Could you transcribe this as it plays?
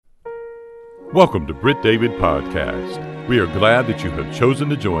Welcome to Britt David Podcast. We are glad that you have chosen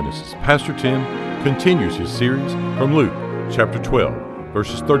to join us as Pastor Tim continues his series from Luke chapter 12,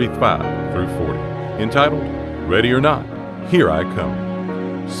 verses 35 through 40, entitled, Ready or Not, Here I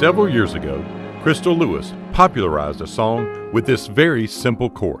Come. Several years ago, Crystal Lewis popularized a song with this very simple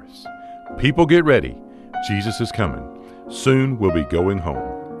chorus. People get ready, Jesus is coming. Soon we'll be going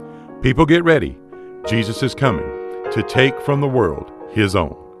home. People get ready, Jesus is coming to take from the world his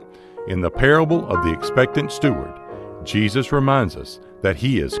own. In the parable of the Expectant Steward, Jesus reminds us that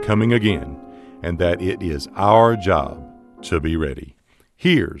he is coming again and that it is our job to be ready.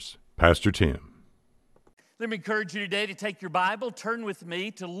 Here's Pastor Tim. Let me encourage you today to take your Bible, turn with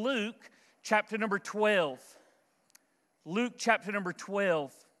me to Luke chapter number 12. Luke chapter number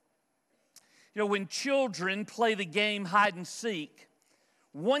 12. You know, when children play the game hide and seek,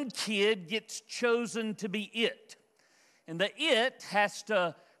 one kid gets chosen to be it. And the it has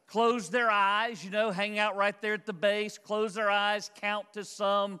to close their eyes, hang out right there at the base, close their eyes, count to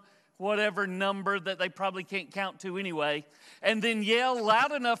some whatever number that they probably can't count to anyway, and then yell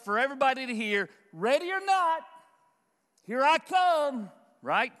loud enough for everybody to hear, ready or not, here I come,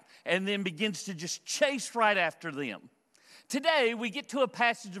 right? And then begins to just chase right after them. Today, we get to a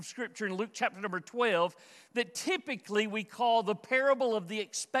passage of Scripture in Luke chapter number 12 that typically we call the parable of the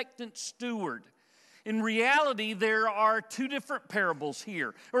expectant steward. In reality, there are two different parables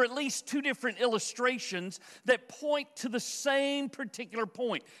here, or at least two different illustrations that point to the same particular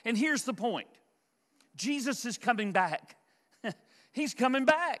point. And here's the point. Jesus is coming back. He's coming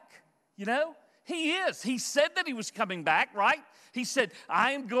back, He is. He said that he was coming back, right? He said,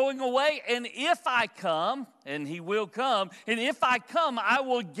 I am going away, and if I come, and he will come, and if I come, I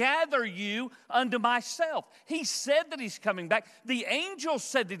will gather you unto myself. He said that he's coming back. The angels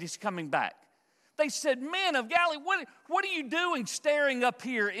said that he's coming back. They said, men of Galilee, what are you doing staring up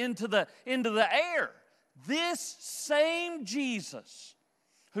here into the air? This same Jesus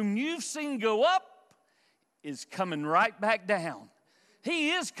whom you've seen go up is coming right back down.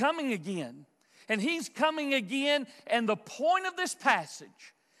 He is coming again. And he's coming again. And the point of this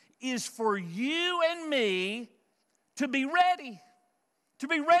passage is for you and me to be ready. To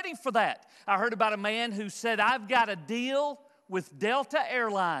be ready for that. I heard about a man who said, I've got a deal with Delta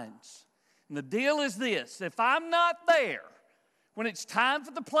Airlines. And the deal is this, if I'm not there when it's time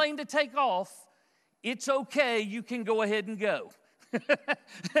for the plane to take off, it's okay, you can go ahead and go.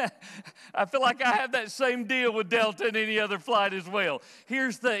 I feel like I have that same deal with Delta and any other flight as well.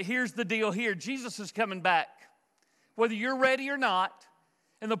 Here's the deal here. Jesus is coming back, whether you're ready or not.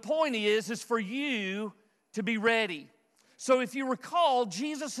 And the point is for you to be ready. So if you recall,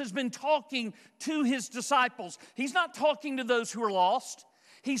 Jesus has been talking to his disciples. He's not talking to those who are lost.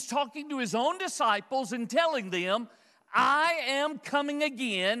 He's talking to his own disciples and telling them, I am coming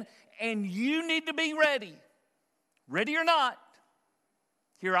again and you need to be ready. Ready or not,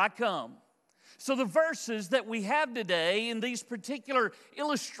 here I come. So the verses that we have today in these particular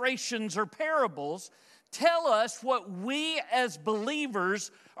illustrations or parables tell us what we as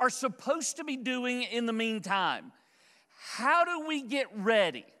believers are supposed to be doing in the meantime. How do we get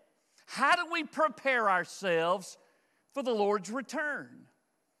ready? How do we prepare ourselves for the Lord's return?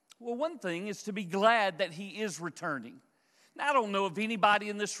 Well, one thing is to be glad that he is returning. Now, I don't know of anybody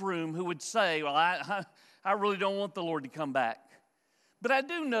in this room who would say, well, I really don't want the Lord to come back. But I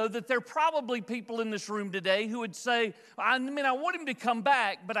do know that there are probably people in this room today who would say, I want him to come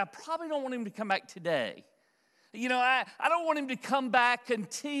back, but I probably don't want him to come back today. I don't want him to come back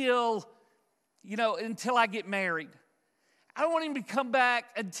until I get married. I don't want him to come back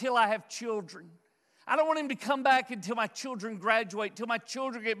until I have children. I don't want him to come back until my children graduate, till my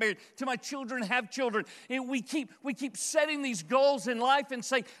children get married, till my children have children. And we keep setting these goals in life and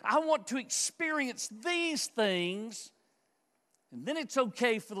saying, I want to experience these things, and then it's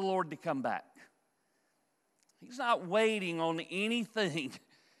okay for the Lord to come back. He's not waiting on anything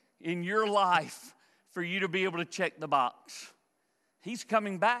in your life for you to be able to check the box. He's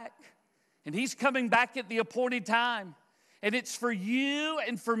coming back, and he's coming back at the appointed time. And it's for you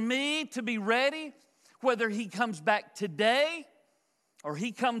and for me to be ready, whether he comes back today or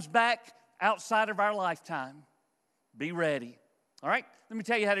he comes back outside of our lifetime. Be ready. All right? Let me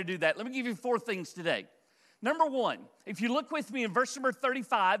tell you how to do that. Let me give you 4 things today. Number 1, if you look with me in verse number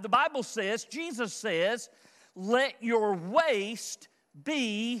 35, the Bible says, Jesus says, let your waist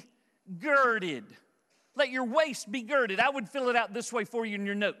be girded. Let your waist be girded. I would fill it out this way for you in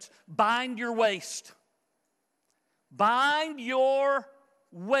your notes. Bind your waist. Bind your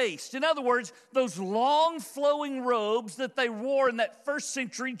waist. In other words, those long flowing robes that they wore in that first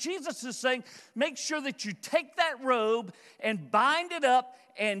century, Jesus is saying, make sure that you take that robe and bind it up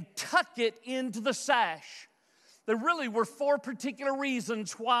and tuck it into the sash. There really were 4 particular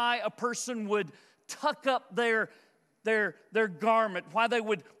reasons why a person would tuck up their garment, why they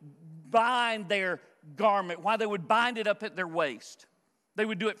would bind their garment, why they would bind it up at their waist. They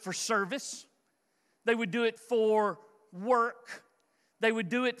would do it for service. They would do it for work. They would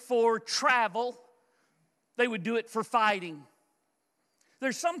do it for travel. They would do it for fighting.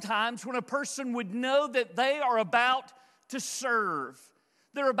 There's sometimes when a person would know that they are about to serve.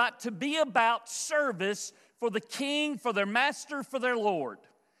 They're about to be about service for the king, for their master, for their Lord.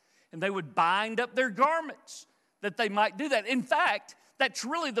 And they would bind up their garments that they might do that. In fact, that's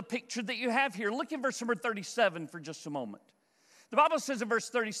really the picture that you have here. Look at verse number 37 for just a moment. The Bible says in verse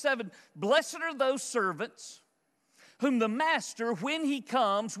 37, "Blessed are those servants whom the master, when he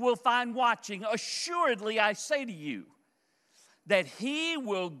comes, will find watching. Assuredly, I say to you, that he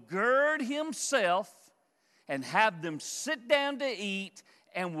will gird himself and have them sit down to eat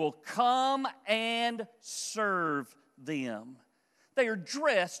and will come and serve them." They are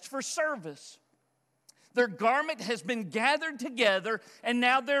dressed for service. Their garment has been gathered together, and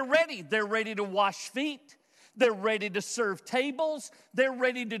now they're ready. They're ready to wash feet. They're ready to serve tables. They're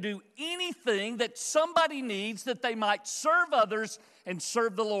ready to do anything that somebody needs that they might serve others and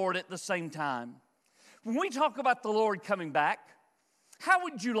serve the Lord at the same time. When we talk about the Lord coming back, how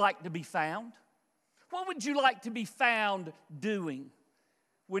would you like to be found? What would you like to be found doing?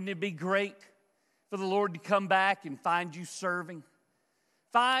 Wouldn't it be great for the Lord to come back and find you serving?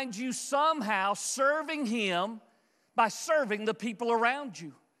 Find you somehow serving Him by serving the people around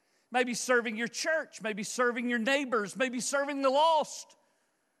you. Maybe serving your church, maybe serving your neighbors, maybe serving the lost.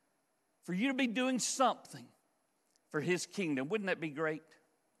 For you to be doing something for His kingdom. Wouldn't that be great?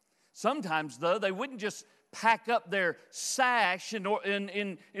 Sometimes, though, they wouldn't just pack up their sash in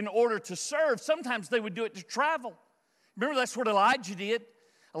order to serve. Sometimes they would do it to travel. Remember, that's what Elijah did.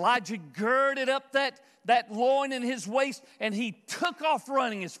 Elijah girded up that loin in his waist, and he took off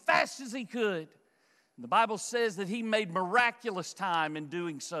running as fast as he could. And the Bible says that he made miraculous time in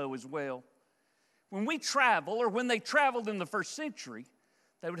doing so as well. When we travel, or when they traveled in the first century,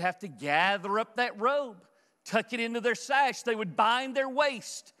 they would have to gather up that robe, tuck it into their sash. They would bind their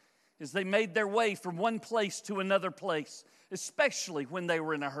waist as they made their way from one place to another place, especially when they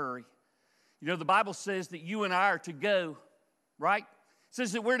were in a hurry. You know, the Bible says that you and I are to go, right? It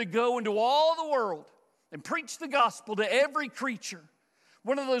says that we're to go into all the world and preach the gospel to every creature.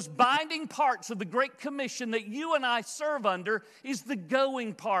 One of those binding parts of the Great Commission that you and I serve under is the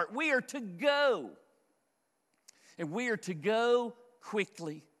going part. We are to go. And we are to go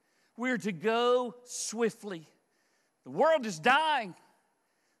quickly. We are to go swiftly. The world is dying.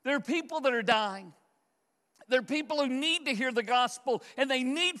 There are people that are dying. There are people who need to hear the gospel, and they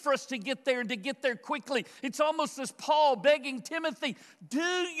need for us to get there and to get there quickly. It's almost as Paul begging Timothy, do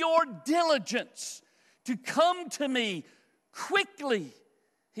your diligence to come to me quickly,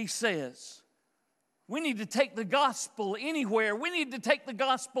 he says. We need to take the gospel anywhere. We need to take the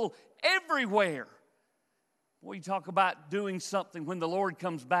gospel everywhere. Well, you talk about doing something when the Lord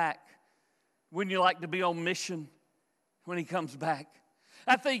comes back. Wouldn't you like to be on mission when He comes back?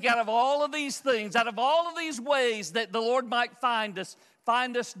 I think out of all of these things, out of all of these ways that the Lord might find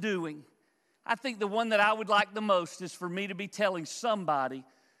us doing, I think the one that I would like the most is for me to be telling somebody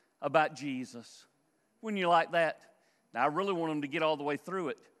about Jesus. Wouldn't you like that? Now, I really want Him to get all the way through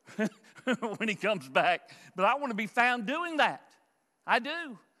it when He comes back, but I want to be found doing that. I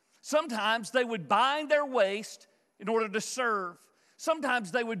do. Sometimes they would bind their waist in order to serve.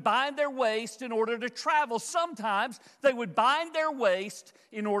 Sometimes they would bind their waist in order to travel. Sometimes they would bind their waist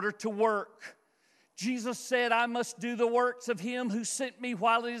in order to work. Jesus said, I must do the works of Him who sent me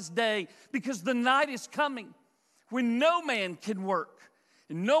while it is day, because the night is coming when no man can work.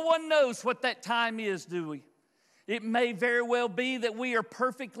 And no one knows what that time is, do we? It may very well be that we are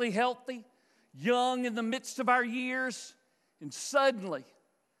perfectly healthy, young in the midst of our years, and suddenly,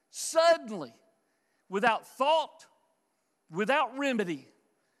 without thought, without remedy,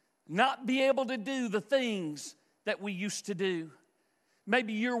 not be able to do the things that we used to do.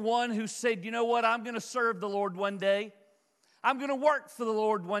 Maybe you're one who said, you know what, I'm going to serve the Lord one day. I'm going to work for the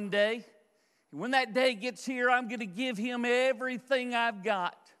Lord one day. And when that day gets here, I'm going to give Him everything I've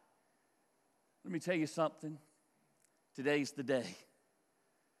got. Let me tell you something. Today's the day.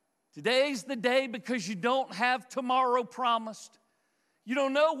 Today's the day, because you don't have tomorrow promised. You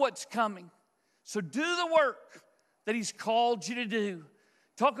don't know what's coming. So do the work that He's called you to do.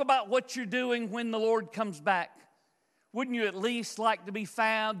 Talk about what you're doing when the Lord comes back. Wouldn't you at least like to be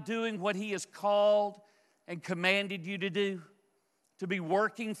found doing what He has called and commanded you to do? To be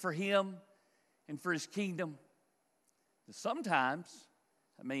working for Him and for His kingdom. Sometimes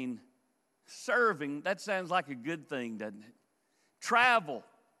I mean, serving, that sounds like a good thing, doesn't it? Travel,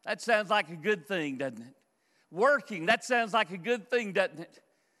 that sounds like a good thing, doesn't it? Working, that sounds like a good thing, doesn't it?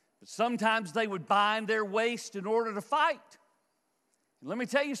 But sometimes they would bind their waist in order to fight. And let me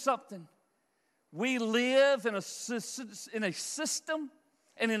tell you something. We live in a system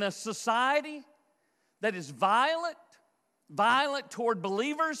and in a society that is violent toward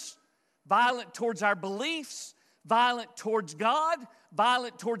believers, violent towards our beliefs, violent towards God,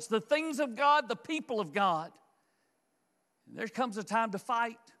 violent towards the things of God, the people of God. And there comes a time to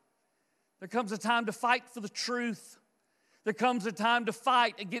fight. There comes a time to fight for the truth. There comes a time to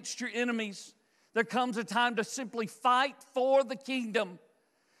fight against your enemies. There comes a time to simply fight for the kingdom.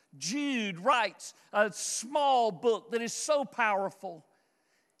 Jude writes a small book that is so powerful.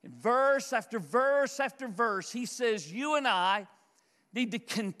 In verse after verse after verse, he says, you and I need to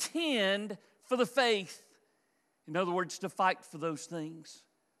contend for the faith. In other words, to fight for those things.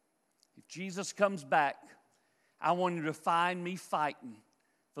 If Jesus comes back, I want you to find me fighting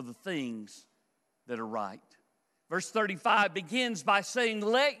for the things that are right. Verse 35 begins by saying,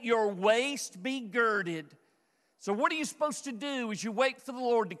 let your waist be girded. So what are you supposed to do as you wait for the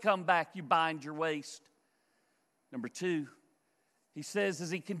Lord to come back? You bind your waist. Number 2, he says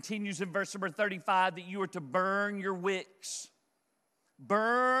as he continues in verse number 35 that you are to burn your wicks.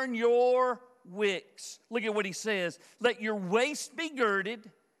 Burn your wicks. Look at what he says. Let your waist be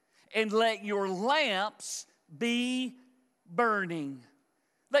girded and let your lamps be burning.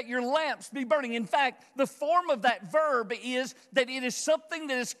 Let your lamps be burning. In fact, the form of that verb is that it is something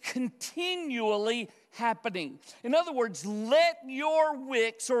that is continually happening. In other words, let your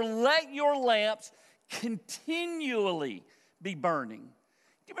wicks or let your lamps continually be burning.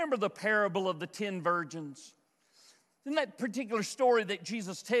 Do you remember the parable of the 10 virgins? In that particular story that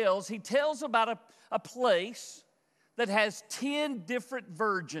Jesus tells, he tells about a place that has 10 different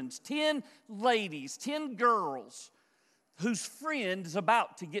virgins, 10 ladies, 10 girls whose friend is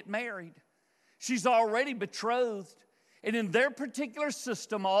about to get married. She's already betrothed. And in their particular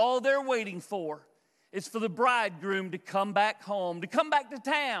system, all they're waiting for is for the bridegroom to come back home, to come back to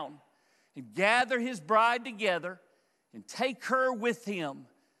town and gather his bride together and take her with him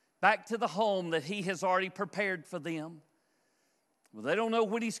back to the home that he has already prepared for them. Well, they don't know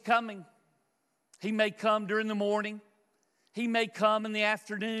when he's coming. He may come during the morning. He may come in the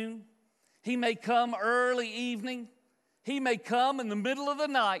afternoon. He may come early evening. He may come in the middle of the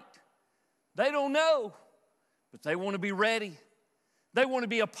night. They don't know, but they want to be ready. They want to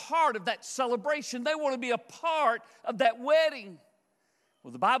be a part of that celebration. They want to be a part of that wedding.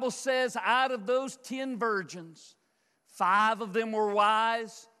 Well, the Bible says out of those 10 virgins, 5 of them were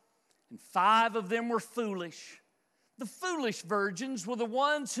wise and 5 of them were foolish. The foolish virgins were the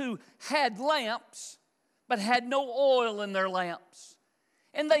ones who had lamps but had no oil in their lamps.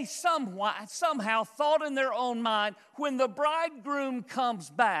 And they somehow thought in their own mind, when the bridegroom comes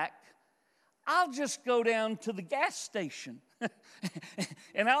back, I'll just go down to the gas station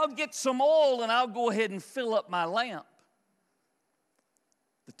and I'll get some oil and I'll go ahead and fill up my lamp.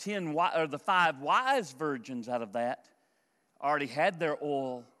 The 5 wise virgins out of that already had their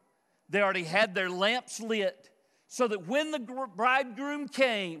oil. They already had their lamps lit so that when the bridegroom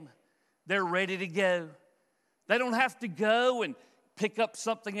came, they're ready to go. They don't have to go and pick up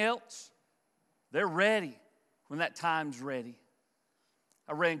something else. They're ready when that time's ready.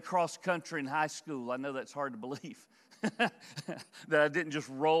 I ran cross country in high school. I know that's hard to believe that I didn't just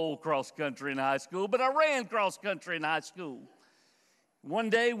roll cross country in high school, but I ran cross country in high school. One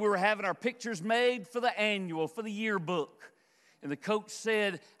day we were having our pictures made for the yearbook. And the coach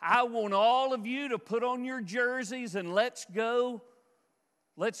said, I want all of you to put on your jerseys and let's go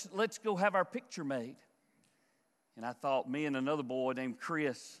have our picture made. And I thought, me and another boy named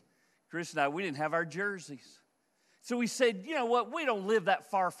Chris and I, we didn't have our jerseys. So we said, you know what, we don't live that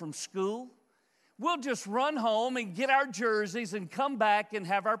far from school. We'll just run home and get our jerseys and come back and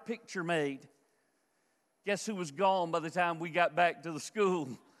have our picture made. Guess who was gone by the time we got back to the school?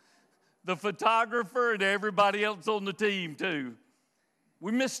 The photographer and everybody else on the team too.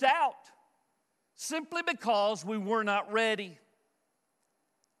 We missed out simply because we were not ready.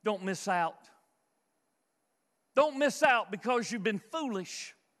 Don't miss out. Don't miss out because you've been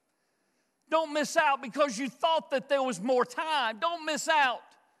foolish. Don't miss out because you thought that there was more time. Don't miss out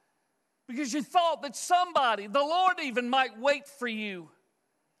because you thought that somebody, the Lord even, might wait for you.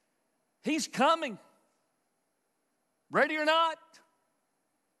 He's coming. Ready or not,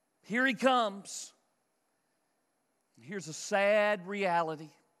 here he comes. Here's a sad reality.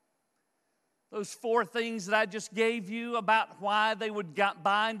 Those 4 things that I just gave you about why they would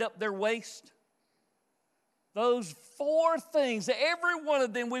bind up their waist, Those 4 things, every one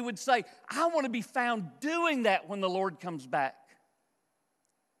of them we would say, I want to be found doing that when the Lord comes back.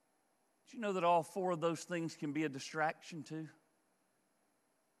 Did you know that all 4 of those things can be a distraction too?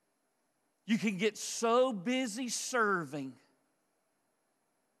 You can get so busy serving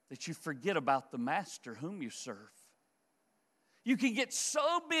that you forget about the master whom you serve. You can get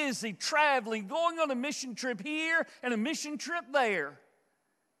so busy traveling, going on a mission trip here and a mission trip there,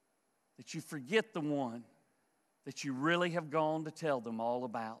 that you forget the one that you really have gone to tell them all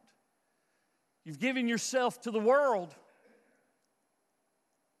about. You've given yourself to the world,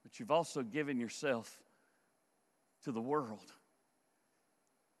 but you've also given yourself to the world.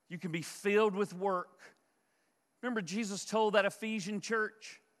 You can be filled with work. Remember, Jesus told that Ephesian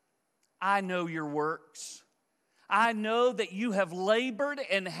church, I know your works. I know that you have labored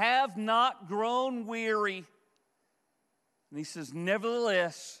and have not grown weary. And he says,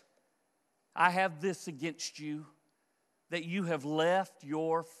 nevertheless, I have this against you, that you have left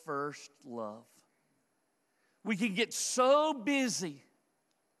your first love. We can get so busy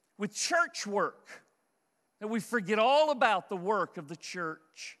with church work that we forget all about the work of the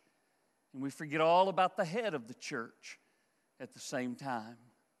church. And we forget all about the head of the church at the same time.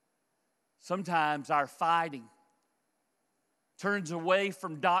 Sometimes our fighting turns away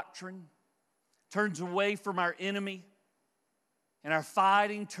from doctrine, turns away from our enemy, and our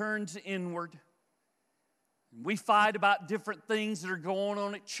fighting turns inward. We fight about different things that are going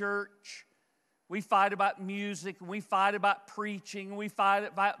on at church. We fight about music, and we fight about preaching, and we fight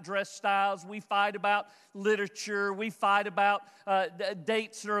about dress styles, we fight about literature, we fight about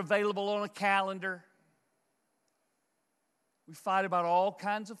dates that are available on a calendar. We fight about all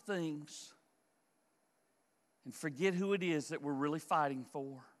kinds of things and forget who it is that we're really fighting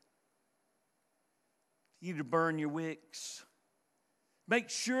for. You need to burn your wicks. Make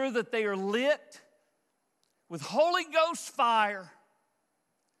sure that they are lit with Holy Ghost fire,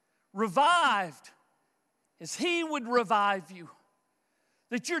 revived as He would revive you.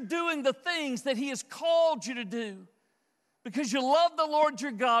 That you're doing the things that He has called you to do because you love the Lord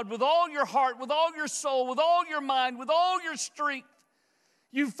your God with all your heart, with all your soul, with all your mind, with all your strength.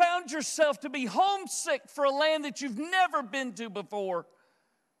 You've found yourself to be homesick for a land that you've never been to before,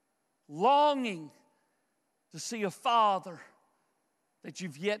 longing to see a Father that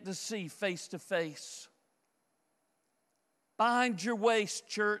you've yet to see face to face. Bind your waist,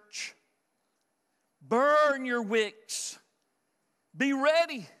 church. Burn your wicks. Be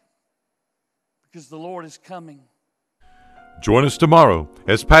ready, because the Lord is coming. Join us tomorrow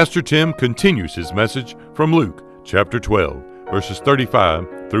as Pastor Tim continues his message from Luke chapter 12, verses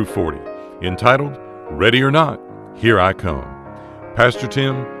 35 through 40, entitled, Ready or Not, Here I Come. Pastor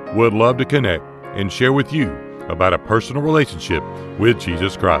Tim would love to connect and share with you about a personal relationship with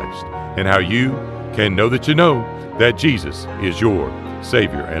Jesus Christ and how you can know that Jesus is your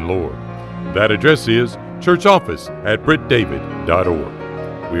Savior and Lord. That address is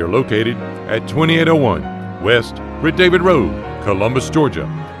churchoffice@brittdavid.org. We are located at 2801 West Britt David Road, Columbus, Georgia,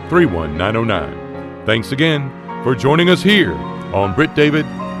 31909. Thanks again for joining us here on Britt David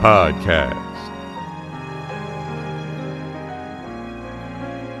Podcast.